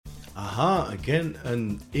Aha, again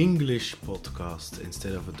an English podcast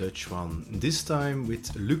instead of a Dutch one. This time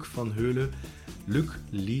with Luc van Heulen. Luc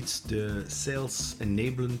leads the sales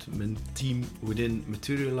enablement team within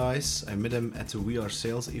Materialize. I met him at the We Are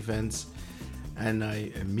Sales event, and I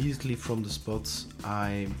immediately from the spot,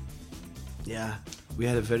 we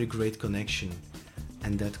had a very great connection,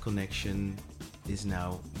 and that connection is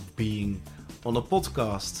now being on a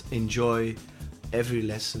podcast. Enjoy every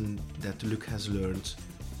lesson that Luc has learned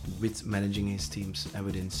with managing his teams and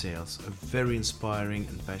within sales. A very inspiring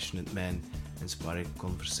and passionate man, inspiring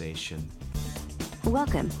conversation.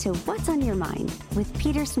 Welcome to What's on Your Mind with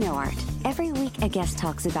Peter Snowart. Every week a guest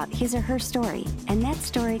talks about his or her story, and that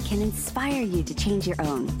story can inspire you to change your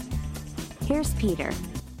own. Here's Peter.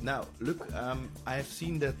 Now, look, I have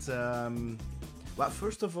seen that, well,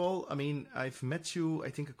 first of all, I mean, I've met you, I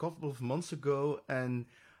think a couple of months ago, and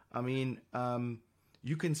I mean,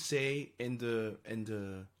 you can say in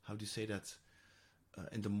the how do you say that,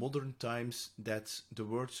 in the modern times, that the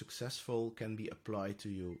word successful can be applied to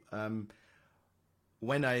you.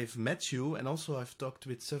 When I've met you, and also I've talked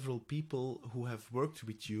with several people who have worked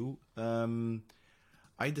with you,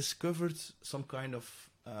 I discovered some kind of,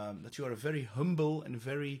 that you are a very humble and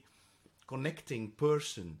very connecting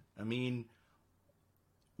person. I mean,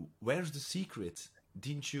 where's the secret?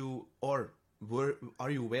 Didn't you, or are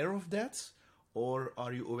you aware of that? Or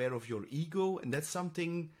are you aware of your ego? And that's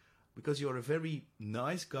something, because you're a very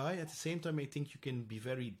nice guy. At the same time, I think you can be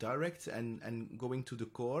very direct and going to the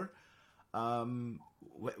core.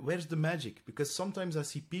 Where's the magic? Because sometimes I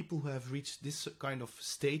see people who have reached this kind of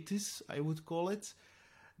status, I would call it,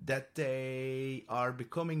 that they are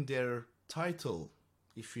becoming their title,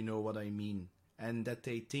 if you know what I mean. And that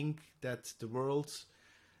they think that the world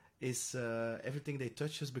is, everything they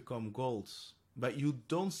touch has become gold. But you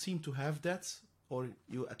don't seem to have that, or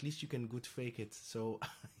you at least you can good fake it. So I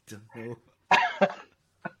don't know.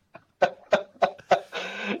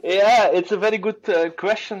 Yeah, it's a very good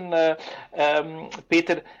question,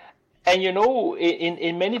 Peter. And you know,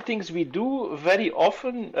 in many things we do, very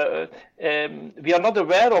often we are not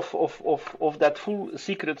aware of that full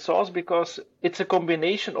secret sauce, because it's a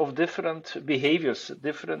combination of different behaviors,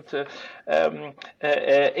 different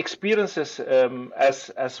experiences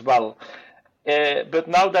as well. But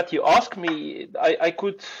now that you ask me, I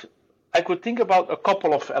could think about a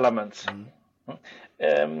couple of elements.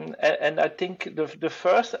 And I think the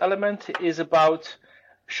first element is about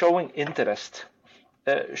showing interest.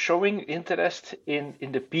 Showing interest in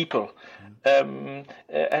the people. And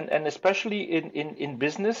especially in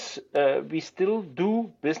business, we still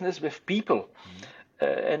do business with people.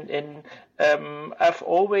 And I've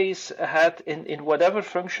always had, in whatever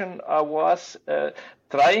function I was,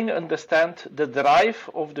 trying to understand the drive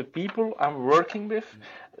of the people I'm working with,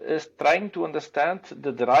 trying to understand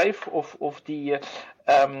the drive of the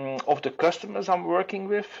customers I'm working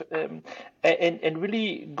with, and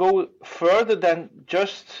really go further than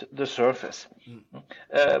just the surface.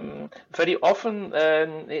 Very often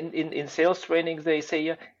in sales trainings they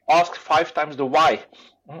say, ask 5 times the why.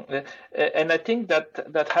 And I think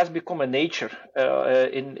that has become a nature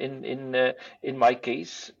in my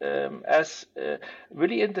case, as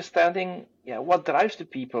really understanding what drives the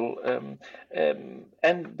people,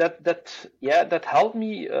 and that helped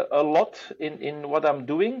me a lot in what I'm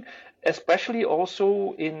doing, especially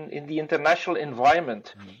also in the international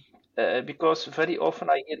environment, because very often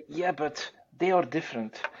I hear, but they are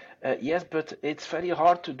different. Yes, but it's very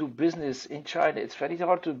hard to do business in China. It's very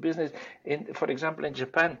hard to do business for example, in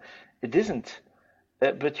Japan. It isn't.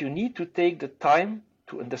 But you need to take the time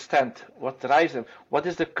to understand what drives them. What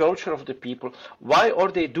is the culture of the people? Why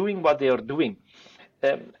are they doing what they are doing?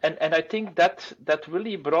 And I think that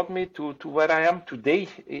really brought me to where I am today,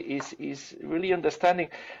 is really understanding.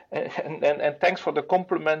 And thanks for the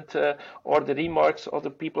compliment or the remarks.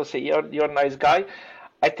 Other people say, you're a nice guy.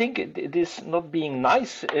 I think it is not being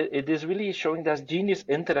nice. It is really showing that genius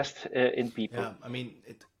interest in people. Yeah, I mean,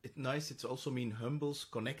 it's nice. It's also mean humbles,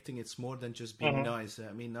 connecting. It's more than just being nice.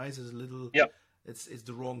 I mean, nice is a little. Yeah. It's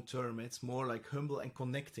the wrong term. It's more like humble and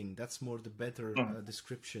connecting. That's more the better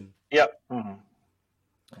description. Yeah.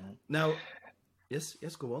 Now, yes,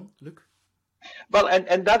 go on, Luc. Well,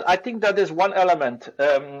 and that, I think that is one element.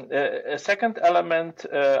 A second element,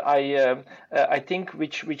 I think,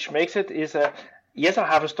 which makes it is yes, I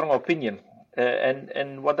have a strong opinion,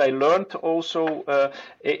 and what I learned also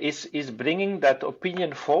is bringing that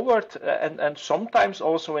opinion forward, and sometimes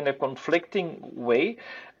also in a conflicting way.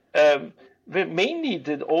 Mainly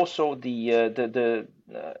also the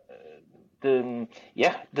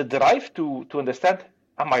drive to understand,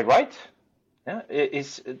 am I right? Yeah,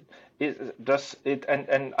 does it,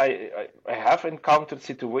 and I have encountered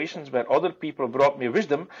situations where other people brought me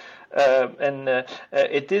wisdom, and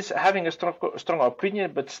it is having a strong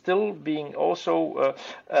opinion, but still being also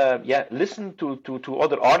listen to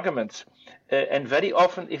other arguments. And very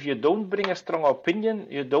often, if you don't bring a strong opinion,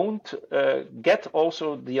 you don't get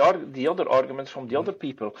also the other arguments from the other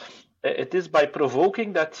people. It is by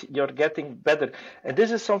provoking that you're getting better. And this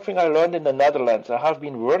is something I learned in the Netherlands. I have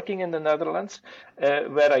been working in the Netherlands,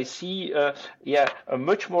 where I see a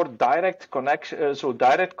much more direct connection, so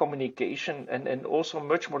direct communication, and also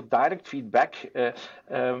much more direct feedback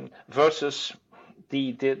versus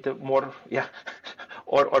the more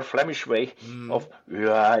or Flemish way of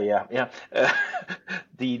the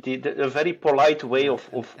very polite way of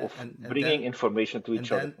bringing information to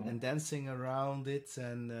each other and dancing around it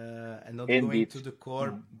and not Indeed. Going to the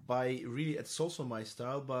core by really, it's also my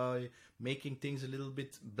style, by making things a little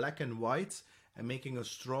bit black and white and making a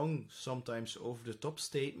strong, sometimes over the top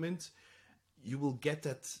statement. You will get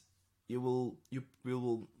that. You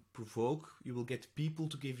will provoke, you will get people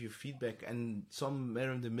to give you feedback, and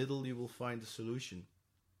somewhere in the middle you will find a solution.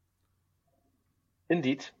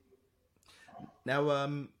 Indeed. Now,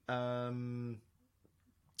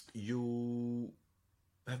 you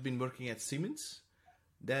have been working at Siemens.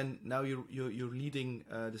 Then now you're leading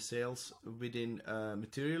the sales within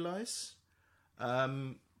Materialise.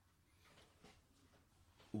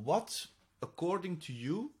 What, according to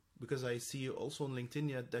you, because I see also on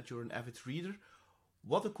LinkedIn that you're an avid reader,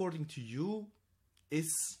 what, according to you,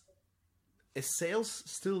 is sales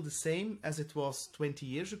still the same as it was 20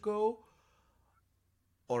 years ago,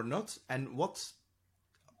 or not? And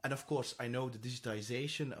of course, I know the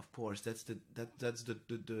digitization. Of course, that's the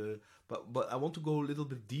but I want to go a little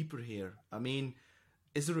bit deeper here. I mean,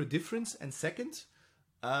 is there a difference? And second,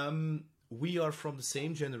 we are from the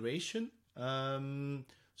same generation,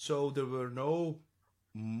 so there were no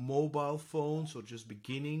mobile phones, or just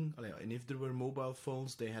beginning, and if there were mobile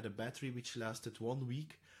phones, they had a battery which lasted 1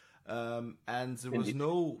 week, and there was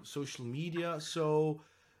no social media, so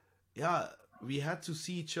we had to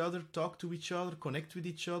see each other, talk to each other, connect with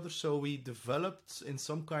each other. So we developed in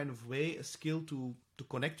some kind of way a skill to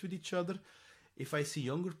connect with each other. If I see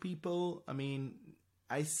younger people, I mean,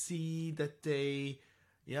 I see that they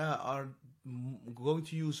are going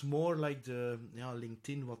to use more like the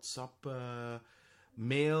LinkedIn, WhatsApp,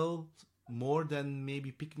 mail, more than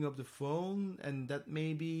maybe picking up the phone, and that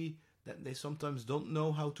maybe that they sometimes don't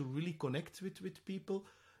know how to really connect with people.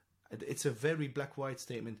 It's a very black-white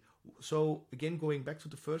statement. So again, going back to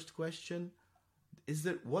the first question,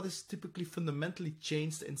 what is typically fundamentally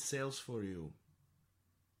changed in sales for you?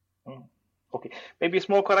 Okay, maybe a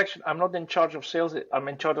small correction. I'm not in charge of sales. I'm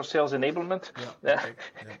in charge of sales enablement.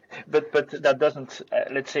 But that doesn't.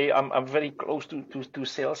 Let's say I'm very close to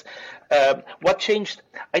sales. What changed?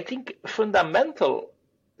 I think fundamental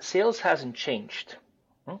sales hasn't changed.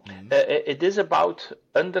 It is about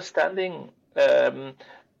understanding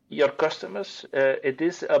your customers. It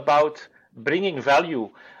is about bringing value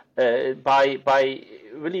by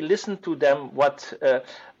really listen to them. What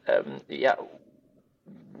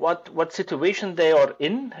situation they are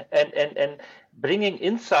in, and bringing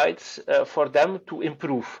insights for them to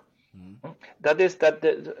improve. That is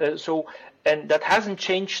so, and that hasn't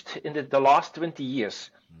changed in the last 20 years.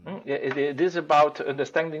 It is about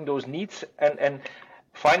understanding those needs and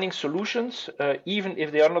finding solutions, even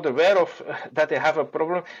if they are not aware of that they have a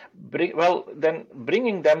problem. Then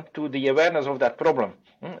bringing them to the awareness of that problem.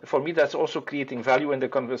 For me, that's also creating value in the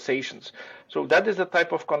conversations. So that is the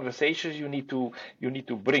type of conversations you need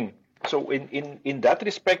to bring. So in that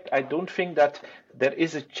respect, I don't think that there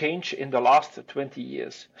is a change in the last 20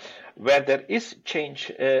 years. Where there is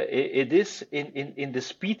change, it is in the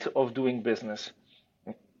speed of doing business.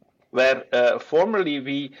 Where formerly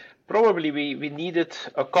we needed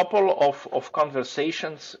a couple of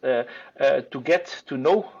conversations to get to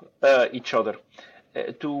know each other,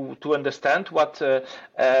 to understand what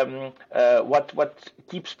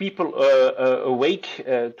keeps people awake,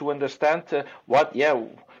 to understand what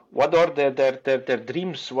are their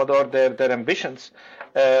dreams, what are their ambitions,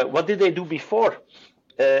 what did they do before.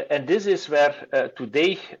 And this is where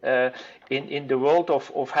today, in the world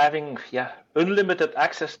of having unlimited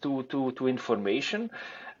access to information,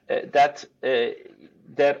 that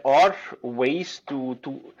there are ways to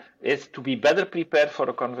be better prepared for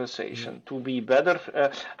a conversation, to be better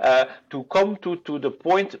to come to the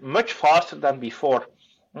point much faster than before,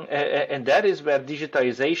 and that is where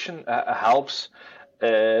digitization helps.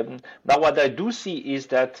 Now, what I do see is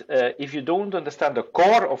that if you don't understand the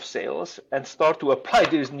core of sales and start to apply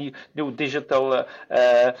these new digital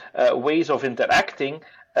ways of interacting,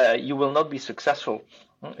 you will not be successful.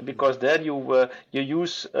 Because there you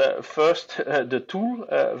use first the tool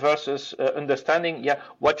versus understanding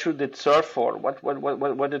what should it serve for, what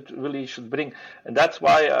it really should bring, and that's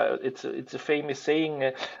why it's a famous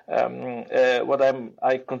saying. What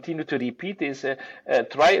I continue to repeat is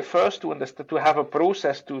try first to understand, to have a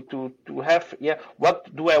process, to have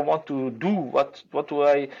what do I want to do, what do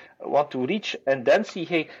I want to reach, and then see,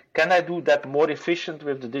 hey, can I do that more efficient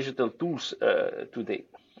with the digital tools today?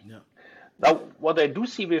 Yeah. Now, what I do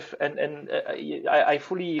see with, and I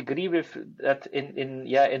fully agree with that. In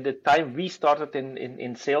the time we started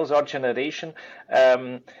in sales, our generation,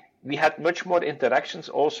 we had much more interactions,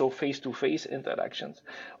 also face-to-face interactions.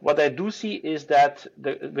 What I do see is that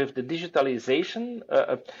with the digitalization,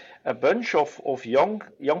 a bunch of young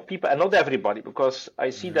people, and not everybody, because I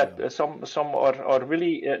see that some are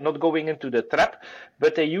really not going into the trap,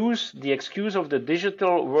 but they use the excuse of the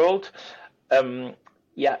digital world.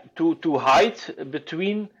 To hide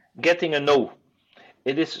between getting a no.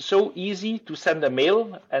 It is so easy to send a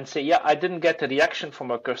mail and say, I didn't get a reaction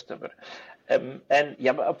from a customer.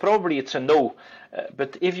 Probably it's a no.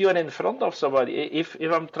 But if you're in front of somebody, if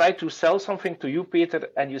I'm trying to sell something to you, Peter,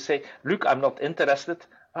 and you say, look, I'm not interested,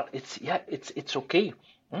 well, it's okay.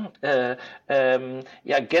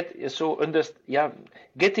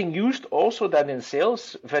 Getting used also that in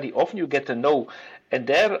sales, very often you get a no. And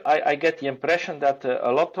there I get the impression that a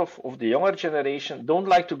lot of the younger generation don't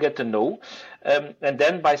like to get a no. And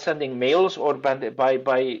then by sending mails or by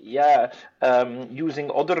using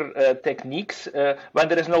other techniques, when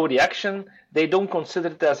there is no reaction, they don't consider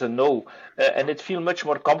it as a no. And it feels much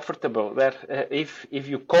more comfortable, where if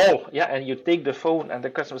you call and you take the phone and the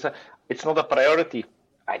customer says, it's not a priority,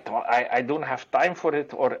 I don't have time for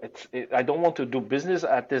it, or I don't want to do business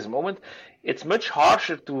at this moment. It's much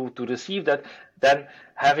harsher to receive that than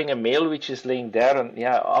having a mail which is laying there and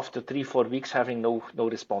after 3-4 weeks having no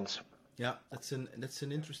response. Yeah, that's an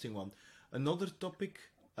interesting one. Another topic,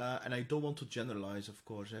 and I don't want to generalize, of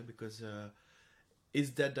course, because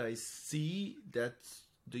is that I see that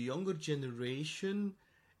the younger generation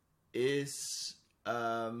is,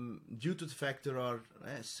 due to the fact there are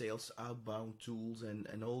sales outbound tools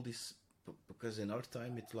and all this, because in our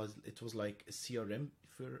time it was like a CRM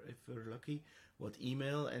if we're lucky, what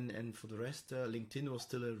email and for the rest LinkedIn was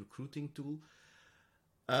still a recruiting tool.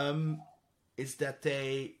 Is that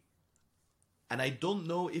they, and I don't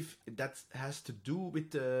know if that has to do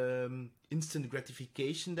with the instant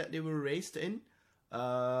gratification that they were raised in,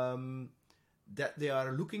 that they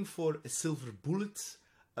are looking for a silver bullet,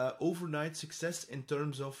 overnight success in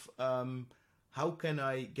terms of how can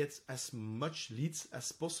I get as much leads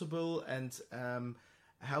as possible, and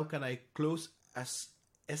how can I close as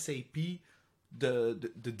SAP the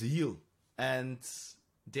deal. And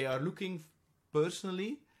they are looking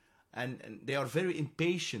personally, and they are very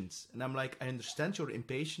impatient. And I'm like, I understand your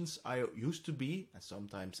impatience. I used to be, and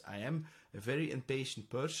sometimes I am, a very impatient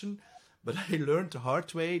person, but I learned the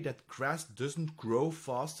hard way that grass doesn't grow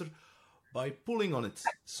faster by pulling on it.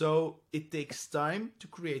 So it takes time to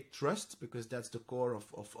create trust, because that's the core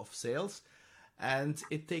of sales, and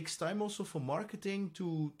it takes time also for marketing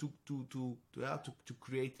to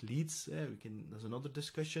create leads. There's another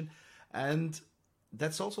discussion, and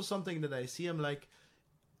that's also something that I see. I'm like,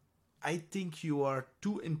 I think you are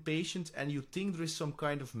too impatient, and you think there is some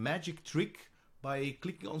kind of magic trick by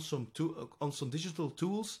clicking on some digital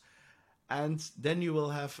tools, and then you will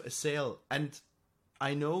have a sale. And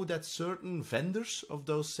I know that certain vendors of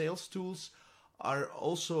those sales tools are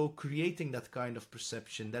also creating that kind of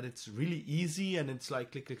perception, that it's really easy and it's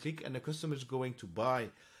like click, click, click, and the customer is going to buy.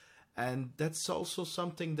 And that's also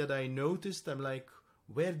something that I noticed. I'm like,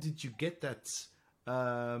 where did you get that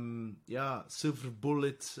silver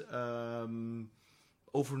bullet,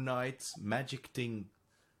 overnight magic thing?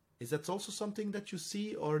 Is that also something that you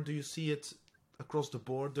see, or do you see it across the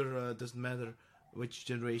border? Doesn't matter which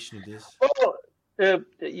generation it is.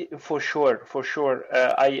 For sure.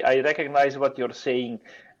 I recognize what you're saying,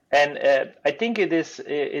 and I think it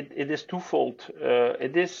is twofold.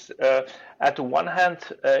 It is at the one hand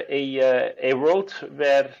a world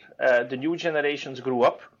where the new generations grew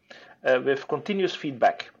up with continuous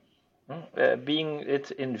feedback, being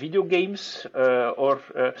it in video games or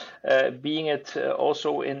being it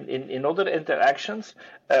also in other interactions.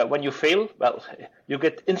 When you fail, well, you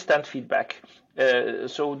get instant feedback.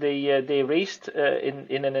 So they raised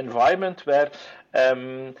in an environment where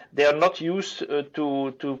they are not used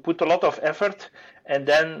to put a lot of effort and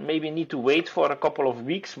then maybe need to wait for a couple of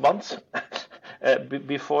weeks, months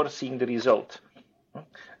before seeing the result.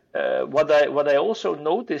 what I also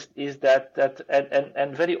noticed is that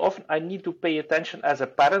and very often I need to pay attention as a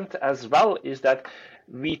parent as well, is that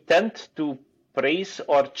we tend to praise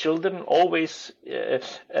our children always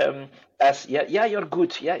as you're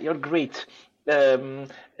good, you're great.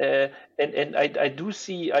 And I do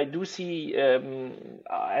see and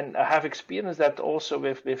I have experienced that also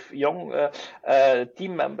with young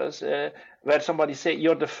team members, where somebody say,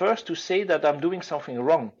 you're the first to say that I'm doing something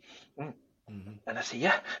wrong. And I say,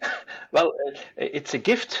 yeah, well, it's a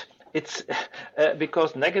gift. It's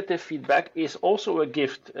because negative feedback is also a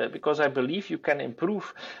gift, because I believe you can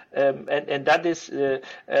improve, and that is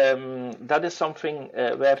something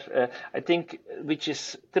where I think, which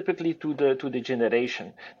is typically to the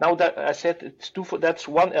generation. Now that I said it's that's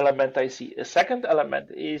one element I see. A second element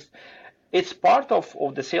is it's part of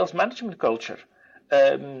the sales management culture.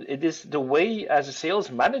 It is the way, as a sales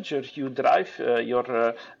manager, you drive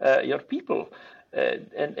your people.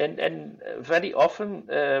 And very often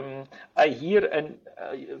I hear, and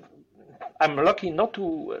I'm lucky not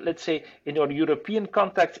to, let's say, in our European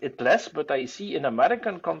context it's less, but I see in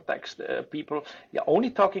American context people only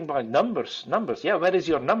talking about numbers. Yeah, where is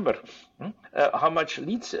your number? How much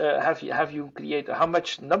leads have you created? How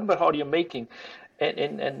much number are you making?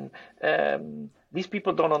 And these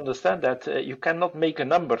people don't understand that you cannot make a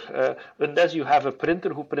number unless you have a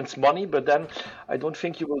printer who prints money. But then I don't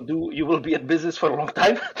think you will be in business for a long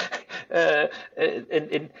time.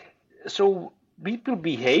 And so people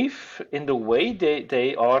behave in the way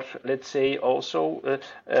they are, let's say, also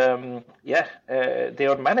they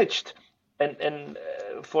are managed. And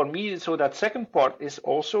for me, so that second part is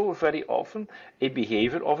also very often a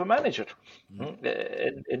behavior of a manager.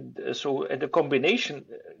 And so the combination,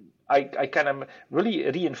 I can really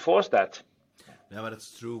reinforce that. Yeah, but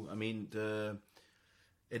it's true. I mean,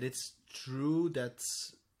 it's true that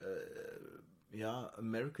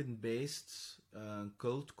American-based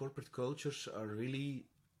corporate cultures are really.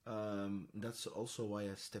 That's also why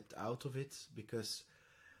I stepped out of it, because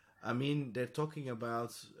I mean, they're talking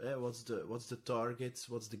about what's the target,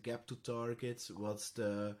 what's the gap to target, what's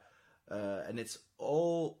the and it's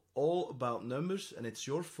all about numbers, and it's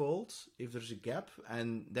your fault if there's a gap.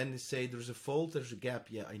 And then they say there's a fault, there's a gap.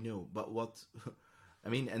 Yeah, I know, but what? I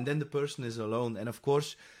mean, and then the person is alone, and of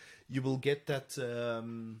course, you will get that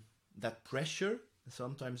that pressure.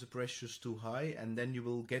 Sometimes the pressure is too high, and then you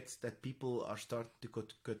will get that people are starting to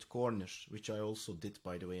cut corners, which I also did,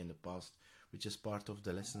 by the way, in the past, which is part of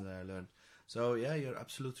the lesson that I learned. So yeah, you're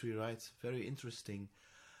absolutely right. Very interesting.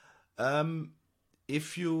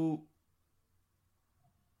 If you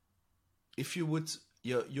would,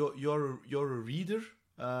 you're a reader.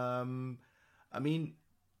 I mean,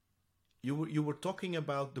 you were talking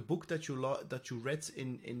about the book that you read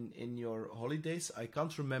in your holidays. I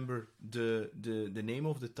can't remember the name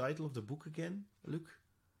of the title of the book again, Luc.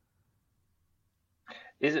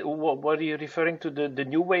 Is it, what are you referring to? The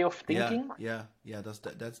new way of thinking? Yeah. That's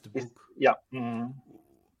the book. Mm-hmm.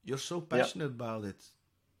 You're so passionate about it.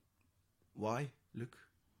 Why, Luc?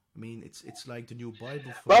 I mean, it's like the new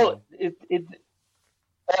Bible for you.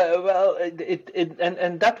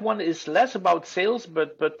 And that one is less about sales,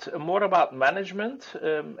 but more about management.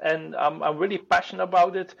 And I'm really passionate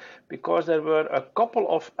about it, because there were a couple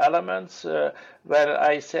of elements where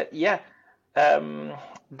I said,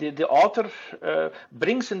 the author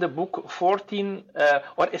brings in the book 14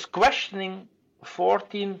 or is questioning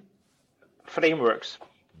 14 frameworks,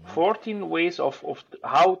 14 ways of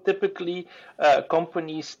how typically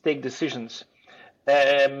companies take decisions.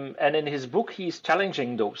 And in his book, he's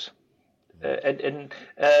challenging those, with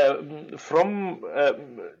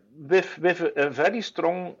a very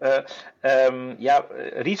strong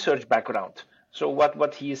research background. So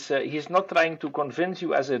what he's not trying to convince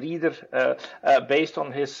you as a reader based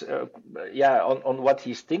on his on what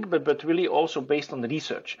he's thinking, but really also based on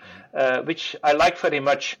research, which I like very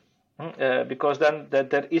much. Because then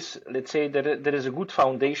there is, let's say, there is a good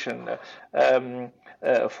foundation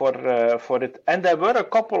for it, and there were a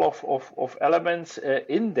couple of elements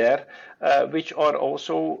in there which are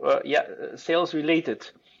also sales related.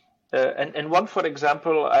 And one, for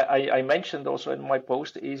example, I mentioned also in my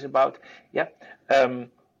post is about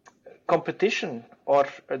competition or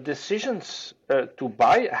decisions to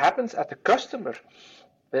buy happens at the customer,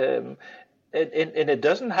 and it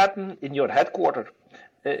doesn't happen in your headquarters.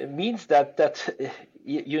 It means that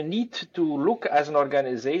you need to look as an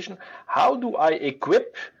organization, how do I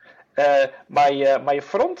equip my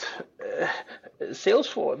front sales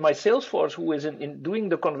force who is in doing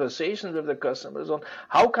the conversations with the customers, on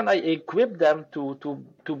how can I equip them to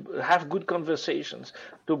have good conversations,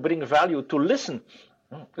 to bring value, to listen.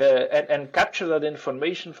 and capture that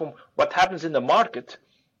information from what happens in the market,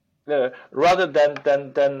 rather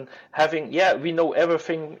than having, we know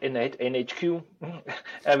everything in HQ,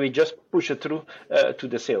 and we just push it through to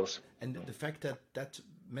the sales. And the fact that that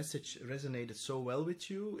message resonated so well with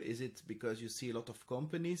you, is it because you see a lot of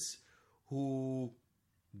companies who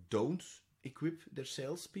don't equip their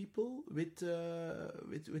salespeople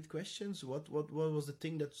with questions? What was the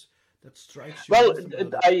thing that strikes you? Well,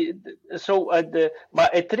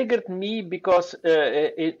 it triggered me because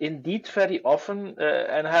indeed very often,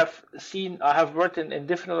 and I have worked in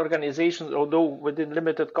different organizations, although within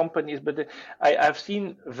limited companies, but I've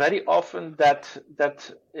seen very often that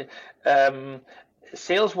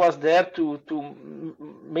sales was there to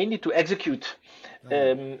mainly to execute,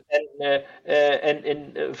 and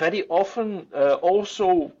very often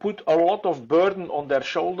also put a lot of burden on their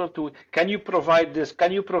shoulder to, can you provide this,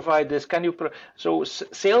 can you provide this, so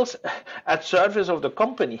sales at service of the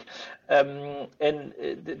company. I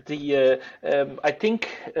think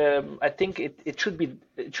it should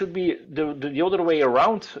be the other way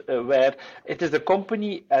around, where it is the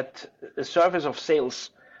company at the service of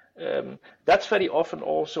sales. That's very often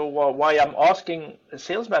also why I'm asking a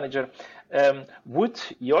sales manager, would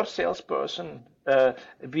your salesperson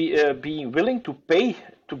be willing to pay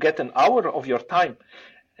to get an hour of your time?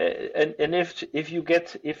 And if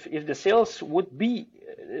the sales would be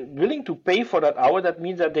willing to pay for that hour, that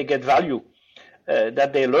means that they get value,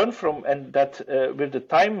 that they learn from, and that with the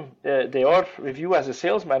time they are with you as a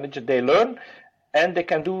sales manager, they learn and they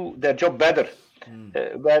can do their job better.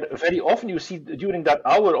 Where very often you see during that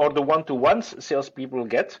hour, or the one-to-ones salespeople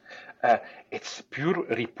get, it's pure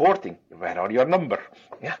reporting. Where are your number?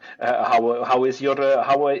 Yeah, how is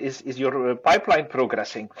your pipeline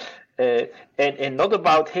progressing? And not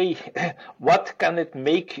about, hey, what can it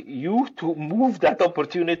make you to move that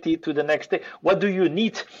opportunity to the next day? What do you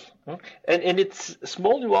need? And it's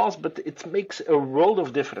small nuance, but it makes a world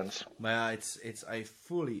of difference. Yeah, it's I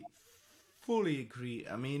fully agree.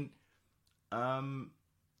 I mean,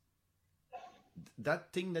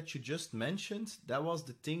 that thing that you just mentioned, that was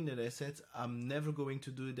the thing that I said, I'm never going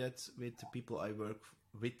to do that with the people I work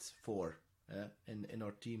with in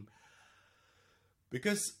our team.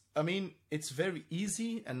 Because, I mean, it's very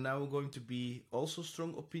easy, and now going to be also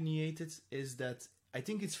strong opinionated, is that I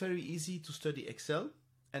think it's very easy to study Excel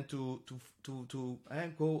and to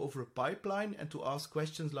go over a pipeline and to ask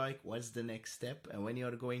questions like, what's the next step, and when you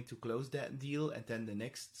are going to close that deal, and then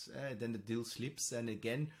then the deal slips, and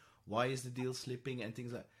again, why is the deal slipping, and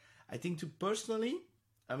things like. I think personally,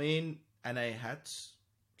 I mean, and I had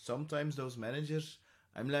sometimes those managers,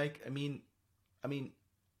 I'm like, I mean,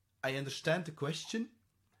 I understand the question,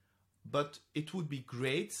 but it would be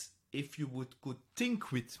great if you could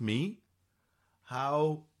think with me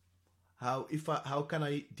how can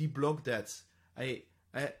I deblock that?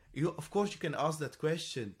 Of course you can ask that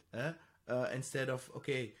question instead of,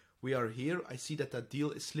 okay, we are here, I see that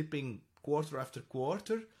deal is slipping quarter after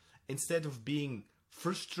quarter. Instead of being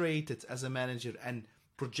frustrated as a manager and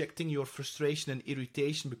projecting your frustration and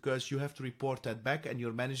irritation because you have to report that back, and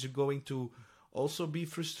your manager going to also be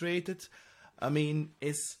frustrated, I mean,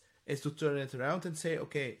 is to turn it around and say,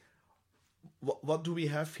 okay, what do we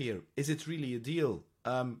have here? Is it really a deal?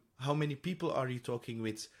 How many people are you talking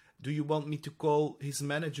with? Do you want me to call his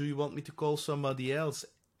manager? Do you want me to call somebody else?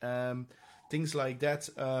 Things like that.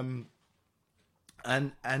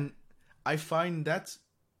 And I find that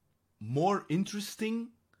more interesting.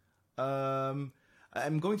 I'm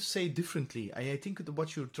going to say differently. I think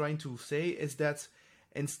what you're trying to say is that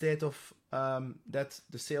instead of that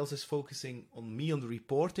the sales is focusing on me on the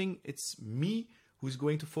reporting, it's me who's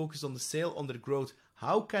going to focus on the sale, on the growth.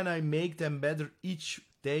 How can I make them better each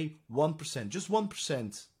day? 1%, just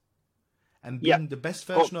 1%, and being the best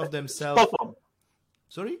version of themselves. Spot on.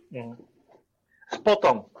 Sorry? Yeah. Spot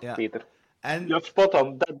on, Peter. And you're spot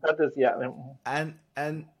on. That is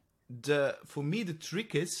And for me the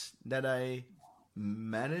trick is that I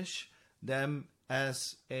manage them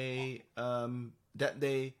as a that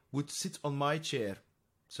they would sit on my chair.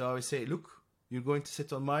 So I say, look, you're going to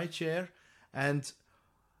sit on my chair, and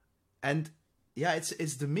yeah,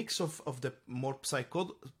 it's the mix of the more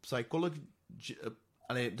psychology,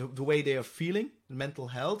 the way they are feeling, mental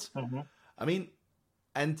health. Mm-hmm. I mean,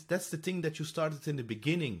 and that's the thing that you started in the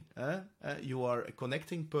beginning. You are a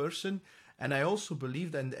connecting person, and I also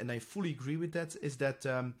believe, and I fully agree with that, is that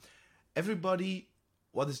everybody,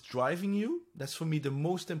 what is driving you? That's for me the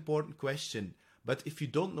most important question. But if you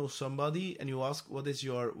don't know somebody and you ask what is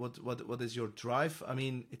your drive, I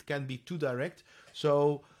mean, it can be too direct.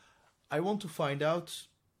 So I want to find out,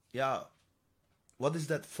 what is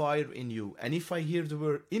that fire in you? And if I hear the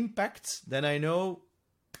word impact, then I know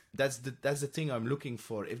that's the thing I'm looking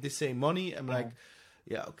for. If they say money, I'm like,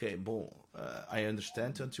 yeah, okay, bon, I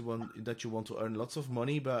understand that you want to earn lots of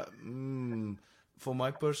money, but for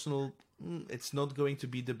my personal, it's not going to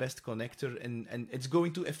be the best connector, and it's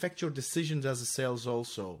going to affect your decisions as a sales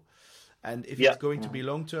also. And if it's going to be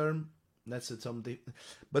long term, that's something.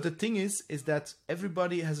 But the thing is that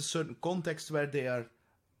everybody has a certain context where they are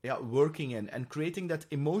working in, and creating that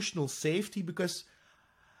emotional safety, because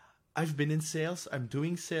I've been in sales, I'm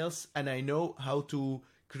doing sales, and I know how to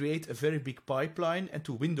create a very big pipeline and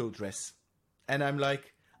to window dress. And I'm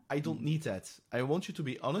like, I don't need that. I want you to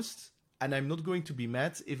be honest, and I'm not going to be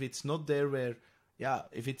mad if it's not there where,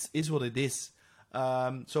 if it is what it is.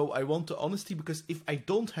 So I want the honesty, because if I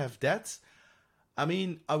don't have that, I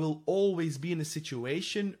mean, I will always be in a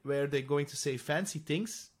situation where they're going to say fancy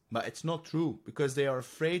things, but it's not true, because they are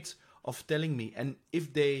afraid of telling me. And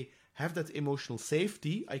if they have that emotional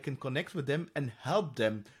safety, I can connect with them and help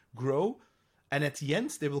them grow. And at the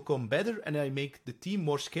end, they will come better, and I make the team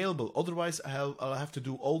more scalable. Otherwise, I'll have to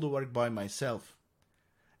do all the work by myself.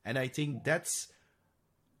 And I think that's,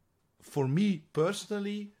 for me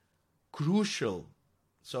personally, crucial.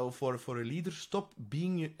 So for a leader, stop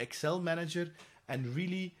being an Excel manager and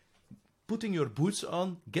really putting your boots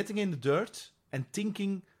on, getting in the dirt, and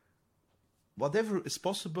thinking whatever is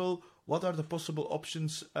possible. What are the possible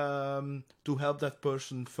options to help that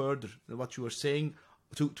person further? What you are saying,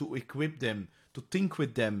 to equip them, to think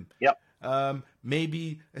with them. Yeah.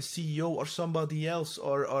 Maybe a CEO or somebody else,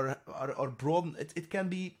 or broaden. It can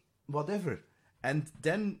be whatever. And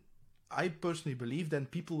then I personally believe then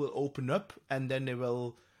people will open up, and then they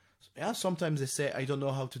will. Yeah, sometimes they say, I don't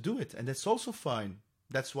know how to do it. And that's also fine.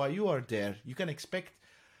 That's why you are there. You can expect.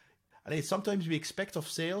 I mean, sometimes we expect of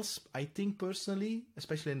sales, I think personally,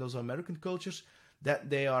 especially in those American cultures, that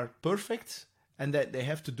they are perfect and that they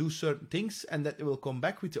have to do certain things and that they will come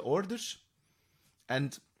back with the orders.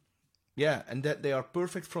 And and that they are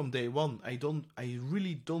perfect from day one. I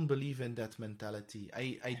really don't believe in that mentality.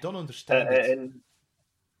 I don't understand it.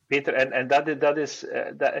 Peter, and that is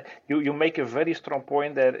that you make a very strong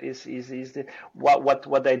point. There is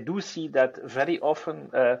what I do see, that very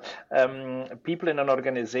often people in an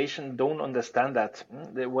organization don't understand that.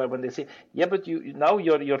 When they say, but now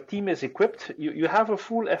your team is equipped, you have a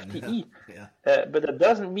full FTE, but that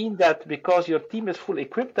doesn't mean that because your team is full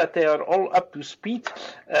equipped that they are all up to speed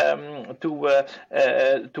to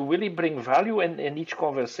really bring value in each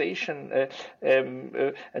conversation,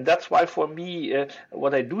 and that's why for me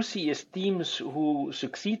what I do see is teams who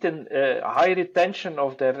succeed in high retention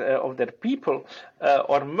of their people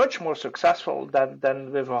are much more successful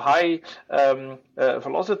than with a high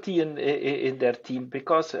velocity in their team,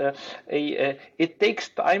 because it takes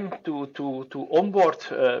time to onboard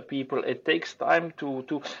people. It takes time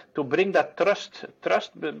to bring that trust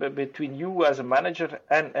between you as a manager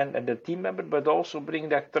and the team member, but also bring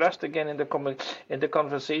that trust again in the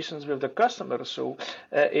conversations with the customer. So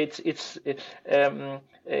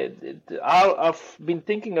I've been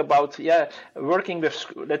thinking about working with,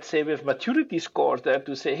 let's say, with maturity scores there,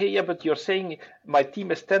 to say, hey, but you're saying my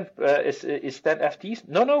team is 10 FTEs.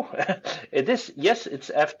 No, it is, yes, it's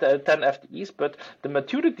 10 FTEs, but the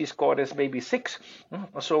maturity score is maybe 6.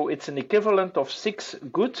 So it's an equivalent of 6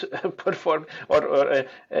 good perform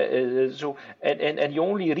so and you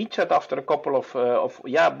only reach it after a couple of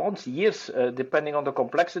months, years, depending on the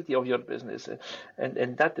complexity of your business,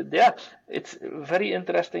 and that it's very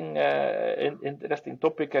interesting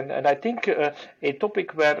topic, and I think a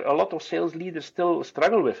topic where a lot of sales leaders still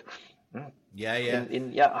struggle with. How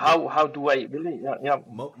do I really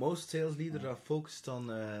Most sales leaders are focused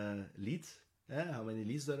on leads, how many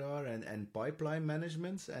leads there are, and pipeline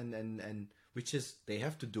management, and which is they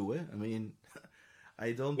have to do it. I mean,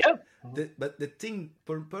 I don't. But the thing,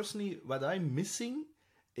 personally, what I'm missing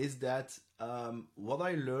is that what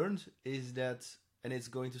I learned is that, and it's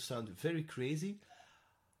going to sound very crazy,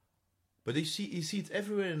 but you see it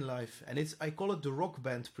everywhere in life, and I call it the rock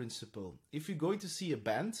band principle. If you're going to see a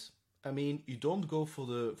band, I mean, you don't go for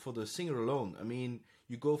the singer alone. I mean,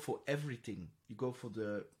 you go for everything. You go for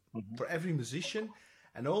for every musician,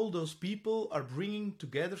 and all those people are bringing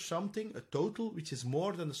together something, a total, which is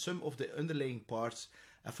more than the sum of the underlying parts.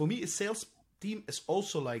 And for me, a sales team is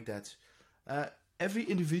also like that. Every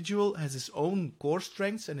individual has his own core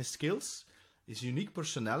strengths and his skills, his unique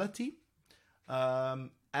personality,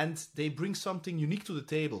 and they bring something unique to the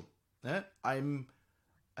table.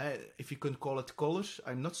 If you can call it colors,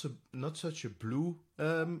 I'm not such a blue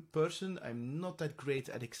person. I'm not that great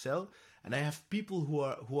at Excel, and I have people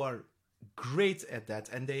who are great at that,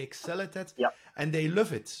 and they excel at that, Yeah. and they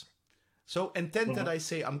love it. So intent that I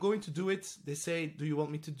say, I'm going to do it. They say, do you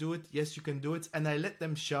want me to do it? Yes, you can do it. And I let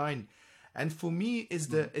them shine. And for me is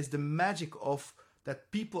the magic of that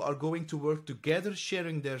people are going to work together,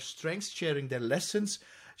 sharing their strengths, sharing their lessons,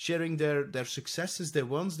 sharing their successes, their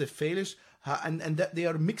wins, their failures, and that they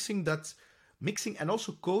are mixing and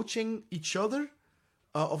also coaching each other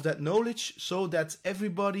of that knowledge, so that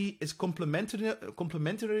everybody is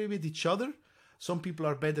complementary with each other. Some people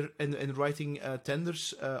are better in writing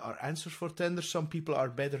tenders or answers for tenders. Some people are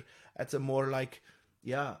better at a more like,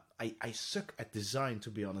 I suck at design, to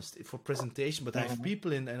be honest, for presentation. But I have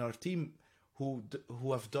people in our team who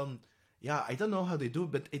have done, I don't know how they do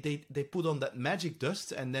it, but they put on that magic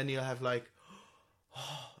dust, and then you have like,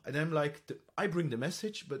 and I'm like, I bring the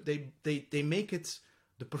message, but they make it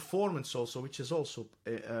the performance also, which is also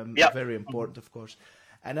very important, of course.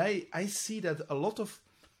 And I see that a lot of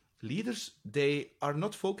leaders, they are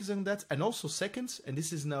not focusing on that. And also second, and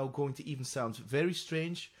this is now going to even sound very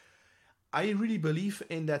strange, I really believe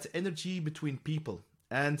in that energy between people.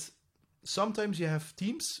 And sometimes you have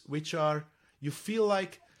teams which are, you feel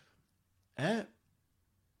like,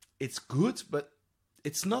 it's good, but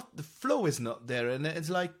it's not, the flow is not there. And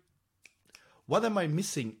it's like, what am I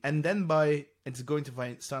missing? And then it's going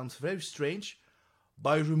to sound very strange,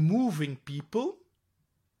 by removing people.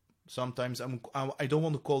 Sometimes I don't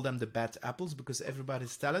want to call them the bad apples, because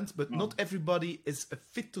everybody's talent, but not everybody is a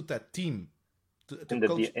fit to that team.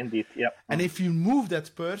 Indeed, yeah. And if you move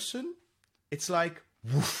that person, it's like,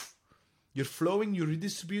 woof, you're flowing, you're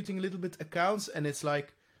redistributing a little bit accounts, and it's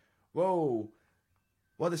like, whoa,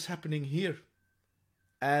 what is happening here?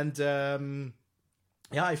 And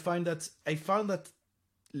I found that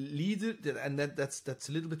leader, and that's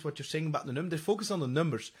a little bit what you're saying about the numbers. They focus on the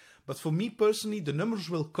numbers, but for me personally, the numbers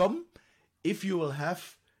will come if you will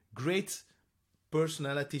have great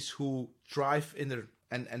personalities who thrive in their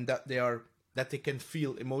and that they can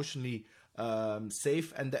feel emotionally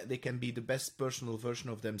safe, and that they can be the best personal version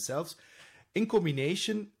of themselves, in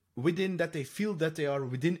combination within that they feel that they are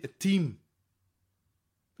within a team.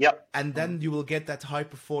 Yeah, and then you will get that high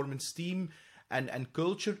performance team and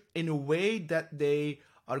culture in a way that they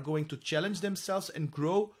are going to challenge themselves and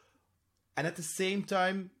grow, and at the same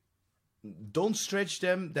time don't stretch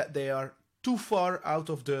them that they are too far out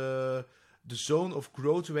of the zone of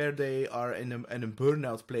growth where they are in a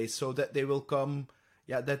burnout place, so that they will come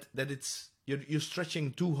that it's you're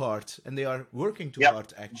stretching too hard and they are working too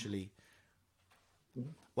hard actually.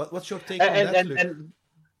 What's your take on that, Luc?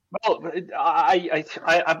 Well,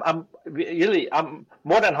 I'm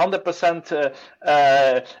more than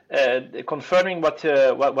 100% confirming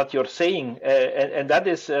what you're saying, and that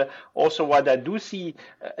is also what I do see.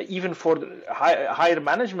 Even for higher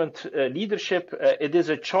management leadership, it is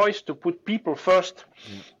a choice to put people first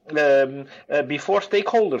before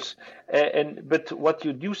stakeholders. But what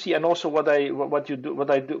you do see, and also what I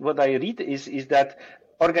read is that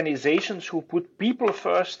organizations who put people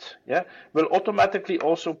first, will automatically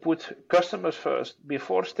also put customers first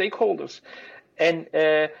before stakeholders. And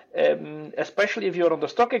especially if you're on the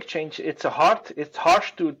stock exchange, it's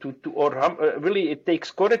harsh really it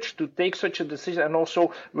takes courage to take such a decision and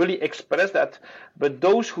also really express that. But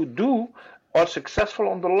those who do are successful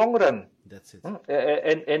on the long run. That's it.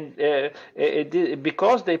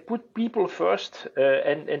 Because they put people first,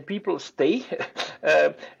 and people stay,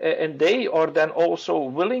 and they are then also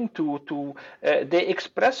willing to they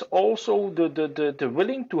express also the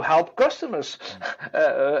willing to help customers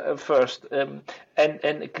first, and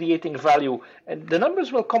creating value, and the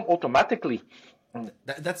numbers will come automatically.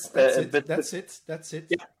 That's it. That's it.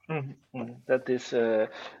 Yeah. That is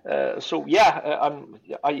so. Yeah,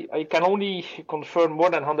 I can only confirm more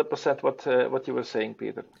than 100% what you were saying,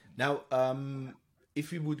 Peter. Now,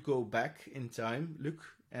 if we would go back in time, Luc,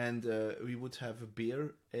 and we would have a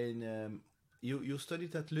beer in. You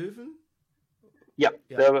studied at Leuven? Yeah.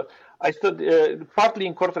 I studied partly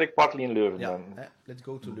in Kortrijk, partly in Leuven. Yeah. Let's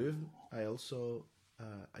go to Leuven. I also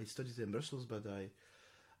I studied in Brussels, but I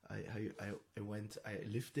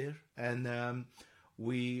lived there, and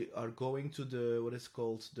we are going to what is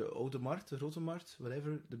called the Oudemarkt, the Rotemarkt,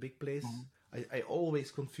 whatever, the big place. I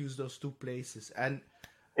always confuse those two places, and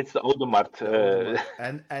it's the Oudemarkt.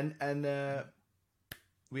 And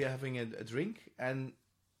we are having a drink, and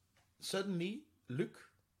suddenly Luc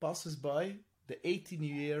passes by. The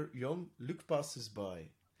 18-year young Luc passes by,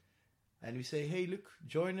 and we say, "Hey, Luc,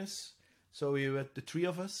 join us." So we were the three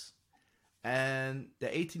of us. And the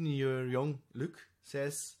 18-year young Luc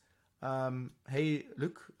says, hey,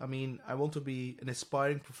 Luc, I mean, I want to be an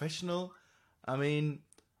aspiring professional. I mean,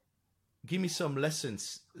 give me some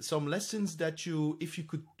lessons that you, if you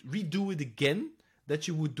could redo it again, that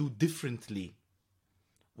you would do differently.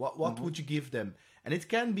 What would you give them? And it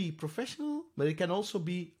can be professional, but it can also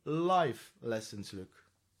be life lessons, Luc.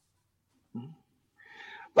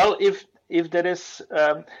 Well, if there is,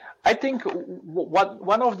 I think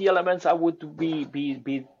one of the elements I would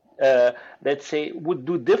be let's say would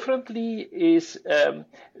do differently is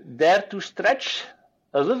dare to stretch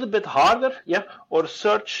a little bit harder, or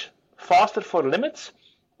search faster for limits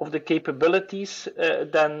of the capabilities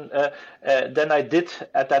than I did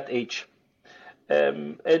at that age.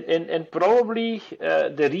 And probably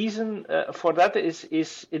the reason for that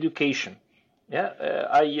is education.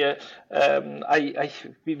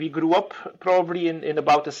 We grew up probably in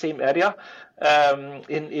about the same area,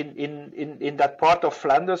 in that part of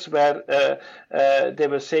Flanders where they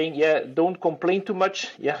were saying, don't complain too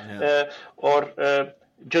much, or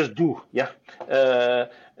just do,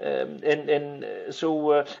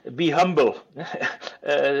 so be humble.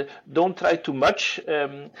 Don't try too much.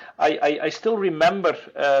 I still remember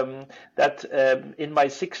that in my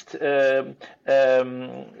 6th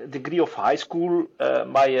degree of high school,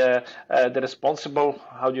 the responsible,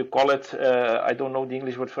 how do you call it? I don't know the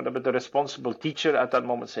English word for that, but the responsible teacher at that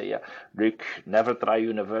moment say, Luc, never try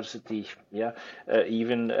university.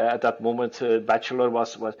 Even at that moment, bachelor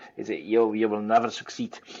was he said, you will never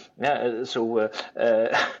succeed. So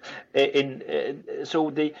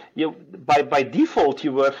by default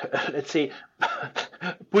you were let's say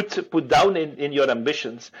put down in your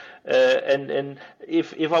ambitions, and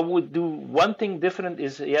if I would do one thing different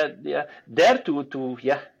is dare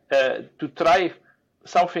to try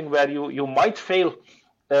something where you might fail.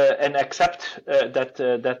 And accept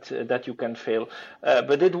that you can fail,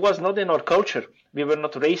 but it was not in our culture. We were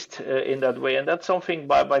not raised in that way, and that's something.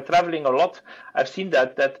 By traveling a lot, I've seen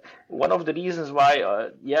that one of the reasons why,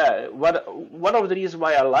 one of the reasons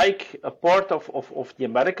why I like a part of the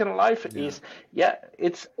American life is,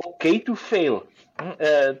 it's okay to fail.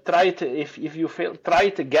 Try it. If you fail, try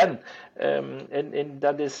it again. And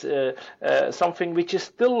that is something which is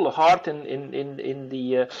still hard in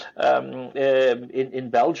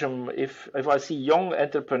Belgium. If I see young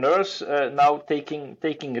entrepreneurs now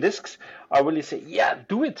taking risks, I really say,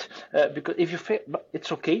 do it, because if you fail,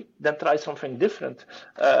 it's okay. Then try something different.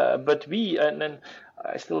 But then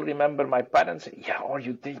I still remember my parents saying, are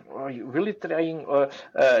you really trying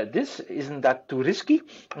this? Isn't that too risky?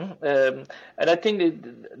 And I think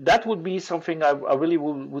that would be something I really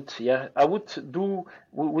would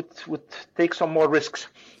take some more risks.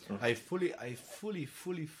 I fully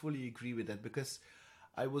agree with that, because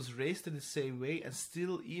I was raised in the same way, and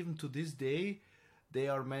still even to this day they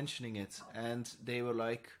are mentioning it, and they were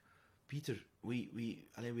like, Peter, we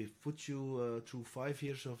put you through 5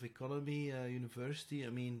 years of economy university. I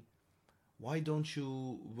mean, why don't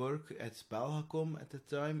you work at Belgacom at the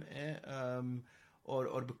time,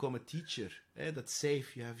 or become a teacher? That's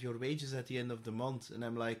safe. You have your wages at the end of the month. And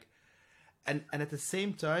I'm like, and at the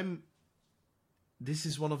same time, this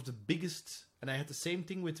is one of the biggest. And I had the same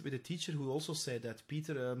thing with a teacher who also said that,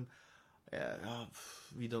 Peter,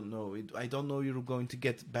 we don't know. I don't know you're going to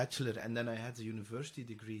get bachelor, and then I had a university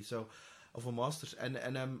degree, so of a master's, and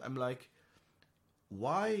I'm like,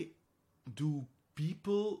 why do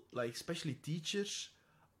people, like especially teachers,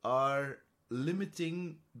 are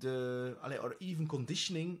limiting or even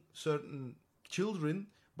conditioning certain children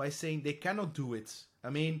by saying they cannot do it? I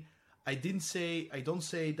mean, I don't say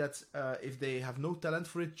that if they have no talent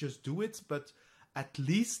for it, just do it, but at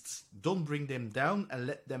least don't bring them down and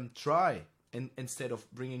let them try, instead of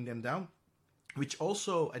bringing them down. Which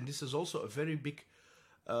also, and this is also a very big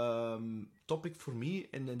topic for me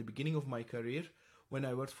in the beginning of my career, when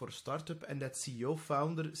I worked for a startup, and that CEO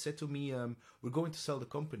founder said to me, we're going to sell the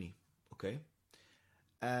company, okay?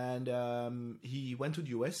 And he went to the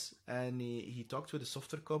US, and he talked with a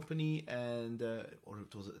software company, and or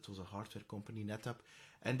it was a hardware company, NetApp,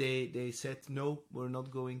 and they said, no, we're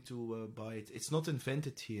not going to buy it. It's not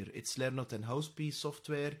invented here. It's Lernout and Housepiece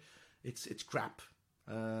software. It's crap.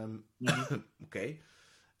 Okay.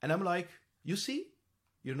 And I'm like, you see,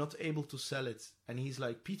 you're not able to sell it. And he's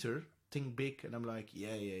like, Peter, think big. And I'm like,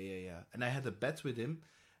 yeah. And I had a bet with him,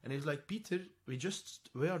 and he's like, Peter, we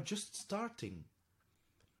are just starting.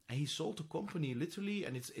 And he sold the company literally,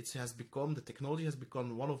 and the technology has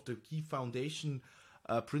become one of the key foundation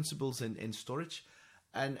principles in storage.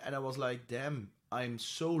 And I was like, damn, I'm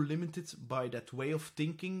so limited by that way of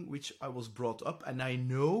thinking which I was brought up, and I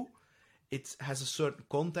know it has a certain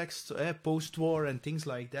context, post-war and things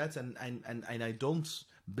like that, and I don't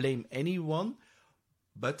blame anyone,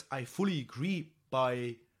 but I fully agree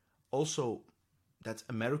by also that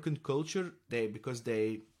American culture, because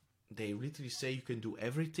they literally say you can do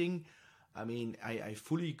everything. I mean, I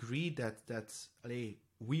fully agree that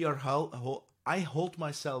we are I hold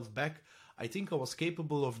myself back. I think I was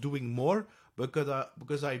capable of doing more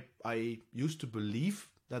because I used to believe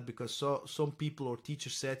that because some people or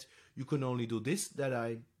teachers said you can only do this, that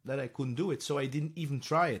I couldn't do it, so I didn't even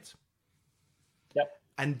try it. Yep.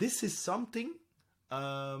 And this is something,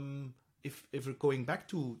 if we're going back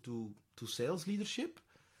to sales leadership,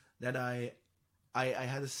 that I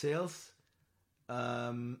had a sales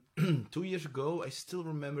 2 years ago. I still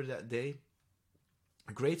remember that day,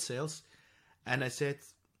 great sales, and I said,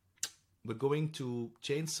 we're going to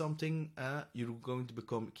change something. You're going to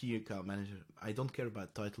become key account manager. I don't care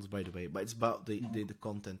about titles, by the way, but it's about the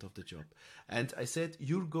content of the job. And I said,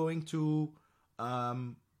 you're going to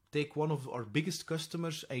take one of our biggest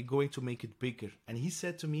customers and going to make it bigger. And he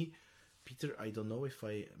said to me, Peter, I don't know if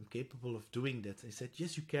I am capable of doing that. I said,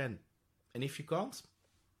 yes, you can. And if you can't,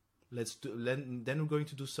 then we're going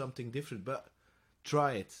to do something different. But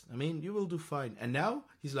try it. I mean, you will do fine. And now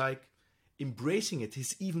he's like embracing it.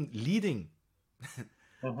 He's even leading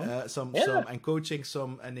some and coaching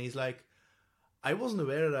some. And he's like, I wasn't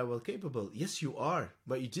aware that I was capable. Yes, you are.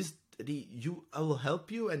 But I will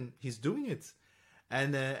help you. And he's doing it.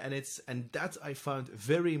 And that I found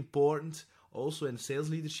very important also in sales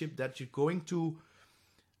leadership, that you're going to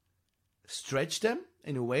stretch them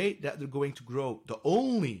in a way that they're going to grow. The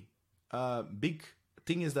only big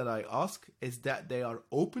thing is that I ask is that they are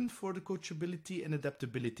open for the coachability and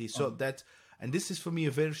adaptability. So and this is for me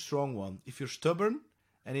a very strong one. If you're stubborn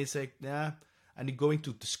and it's like, nah, and you're going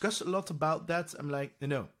to discuss a lot about that, I'm like,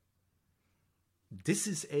 no. This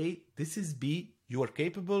is A, this is B, you are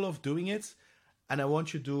capable of doing it, and I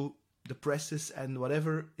want you to do the presses and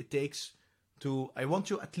whatever it takes I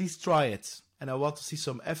want you at least try it, and I want to see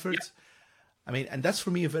some effort. Yeah. I mean, and that's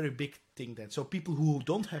for me a very big thing then. So people who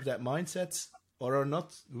don't have that mindset or are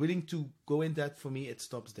not willing to go in that, for me, it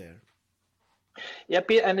stops there. Yeah,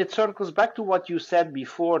 Peter, and it circles back to what you said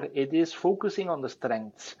before. It is focusing on the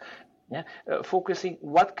strengths. Yeah, focusing,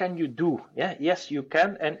 what can you do? Yeah, yes, you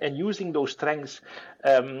can, and using those strengths.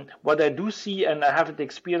 What I do see, and I have it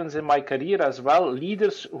experienced in my career as well,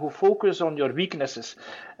 leaders who focus on your weaknesses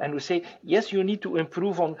and who say, yes, you need to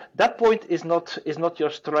improve on that point. Is not your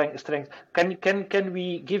strength. Can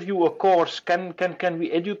we give you a course? Can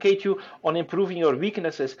we educate you on improving your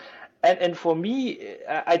weaknesses? And for me,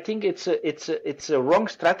 I think it's a wrong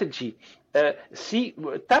strategy.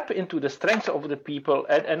 Tap into the strengths of the people,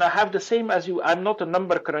 and I have the same as you. I'm not a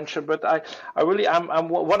number cruncher, but I really am.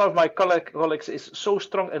 One of my colleagues is so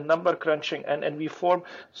strong in number crunching, and we form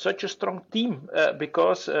such a strong team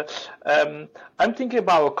because I'm thinking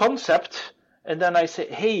about a concept. And then I say,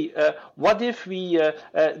 hey, what if we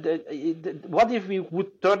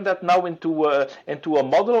would turn that now into a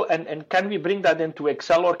model, and can we bring that into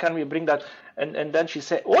Excel, or can we bring that? And then she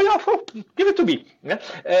said, oh yeah, give it to me. Yeah?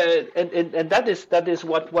 And that is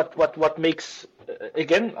what makes,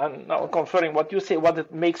 again, I'm now conferring what you say, what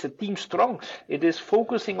it makes a team strong. It is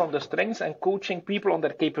focusing on the strengths and coaching people on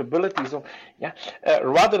their capabilities,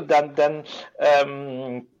 rather than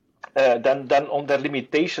on their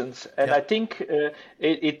limitations. And I think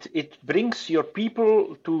it brings your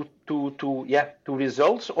people to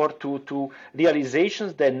results, or to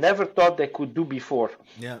realizations they never thought they could do before.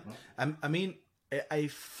 Yeah, I mean, I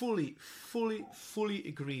fully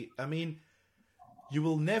agree. I mean, you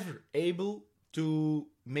will never able to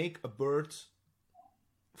make a bird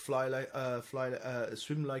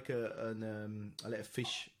swim like a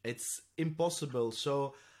fish. It's impossible.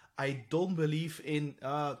 So I don't believe in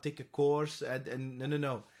take a course and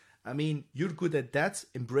no. I mean, you're good at that,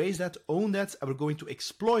 embrace that, own that, and we're going to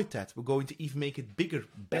exploit that. We're going to even make it bigger,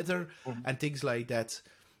 better, and things like that.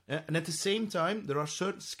 And at the same time, there are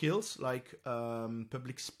certain skills like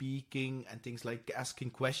public speaking and things like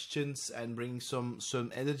asking questions and bringing some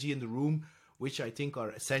energy in the room, which I think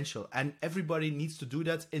are essential. And everybody needs to do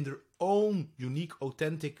that in their own unique,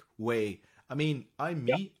 authentic way. I mean, I'm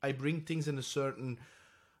me. I bring things in a certain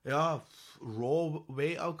raw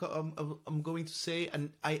way, I'm going to say,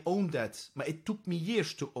 and I own that. But it took me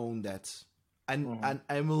years to own that, and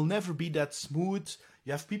I will never be that smooth.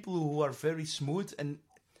 You have people who are very smooth, and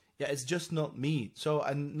it's just not me. So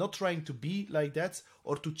I'm not trying to be like that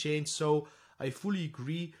or to change. So I fully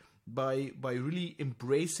agree by really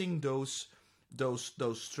embracing those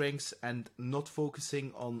strengths and not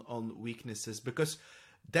focusing on weaknesses, because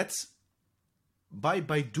that's. By